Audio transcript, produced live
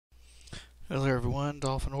Hello everyone,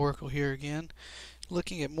 Dolphin Oracle here again,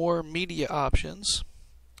 looking at more media options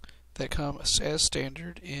that come as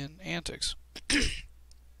standard in Antix.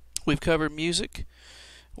 We've covered music,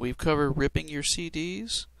 we've covered ripping your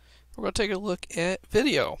CDs, we're going to take a look at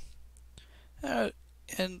video. And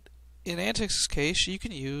in Antix's case, you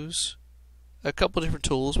can use a couple different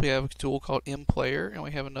tools. We have a tool called MPlayer, and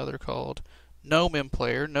we have another called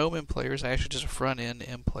Gnome-MPlayer. Gnome-MPlayer is actually just a front-end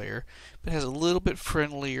MPlayer, but has a little bit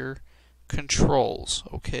friendlier controls.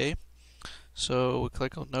 Okay, so we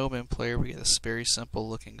click on Gnome-MPlayer, we get this very simple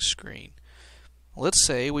looking screen. Let's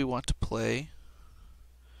say we want to play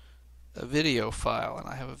a video file, and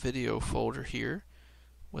I have a video folder here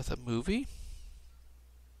with a movie,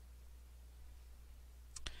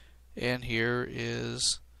 and here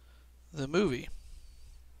is the movie.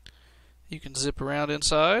 You can zip around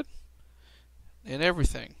inside and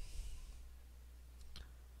everything.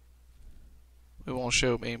 We won't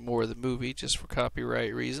show any more of the movie just for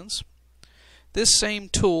copyright reasons. This same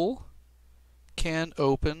tool can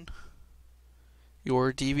open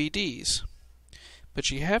your DVDs, but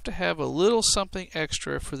you have to have a little something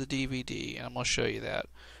extra for the DVD, and I'm going to show you that.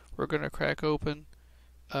 We're going to crack open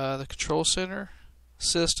the Control Center,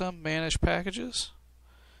 System, Manage Packages.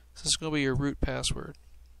 This is going to be your root password.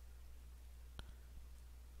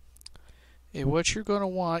 And what you're going to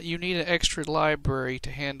want, you need an extra library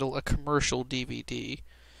to handle a commercial DVD,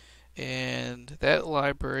 and that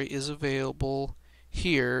library is available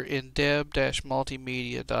here in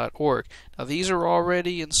dev-multimedia.org. Now these are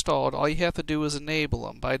already installed. All you have to do is enable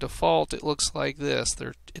them. By default it looks like this.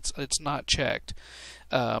 It's not checked.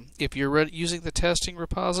 If you're using the testing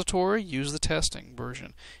repository, use the testing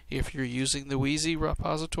version. If you're using the Wheezy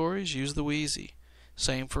repositories, use the Wheezy.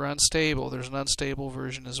 Same for unstable. There's an unstable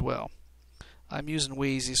version as well. I'm using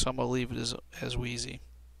Wheezy, so I'm going to leave it as Wheezy.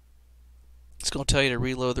 It's going to tell you to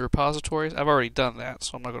reload the repositories. I've already done that,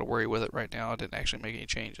 so I'm not going to worry with it right now. I didn't actually make any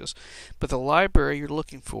changes. But the library you're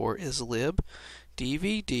looking for is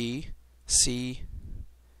libdvdcss.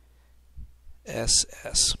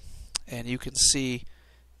 And you can see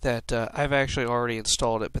that I've actually already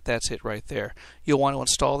installed it, but that's it right there. You'll want to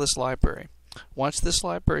install this library. Once this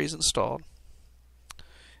library is installed,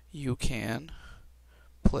 you can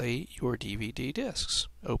play your DVD discs.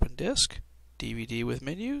 Open disk, DVD with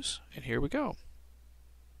menus, and here we go.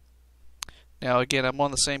 Now again, I'm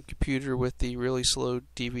on the same computer with the really slow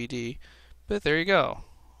DVD, but there you go.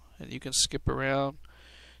 And you can skip around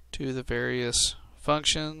to the various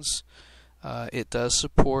functions. It does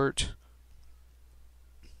support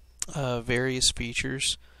various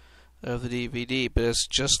features of the DVD, but it's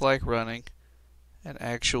just like running an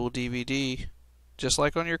actual DVD, just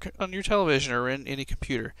like on your television or in any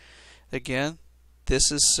computer. Again,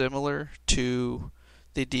 this is similar to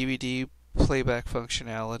the DVD playback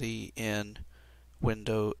functionality in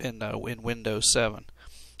Windows 7.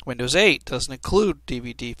 Windows 8 doesn't include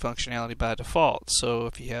DVD functionality by default, so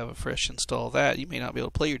if you have a fresh install of that, you may not be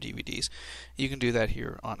able to play your DVDs. You can do that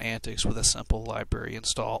here on Antix with a simple library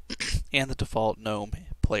install and the default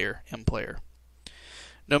Gnome-MPlayer.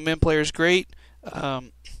 Gnome-MPlayer is great.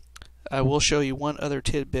 I will show you one other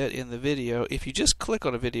tidbit in the video. If you just click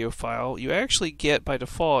on a video file, you actually get, by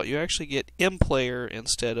default, MPlayer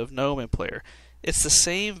instead of Gnome-MPlayer. It's the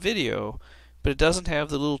same video, but it doesn't have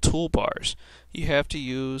the little toolbars. You have to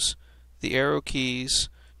use the arrow keys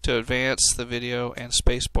to advance the video and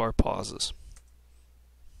spacebar pauses.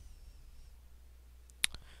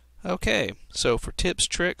 Okay, so for tips,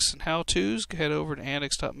 tricks, and how-tos, head over to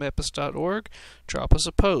antix.mepis.org. Drop us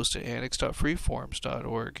a post at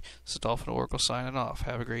antix.freeforums.org. This is Dolphin Oracle signing off.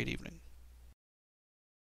 Have a great evening.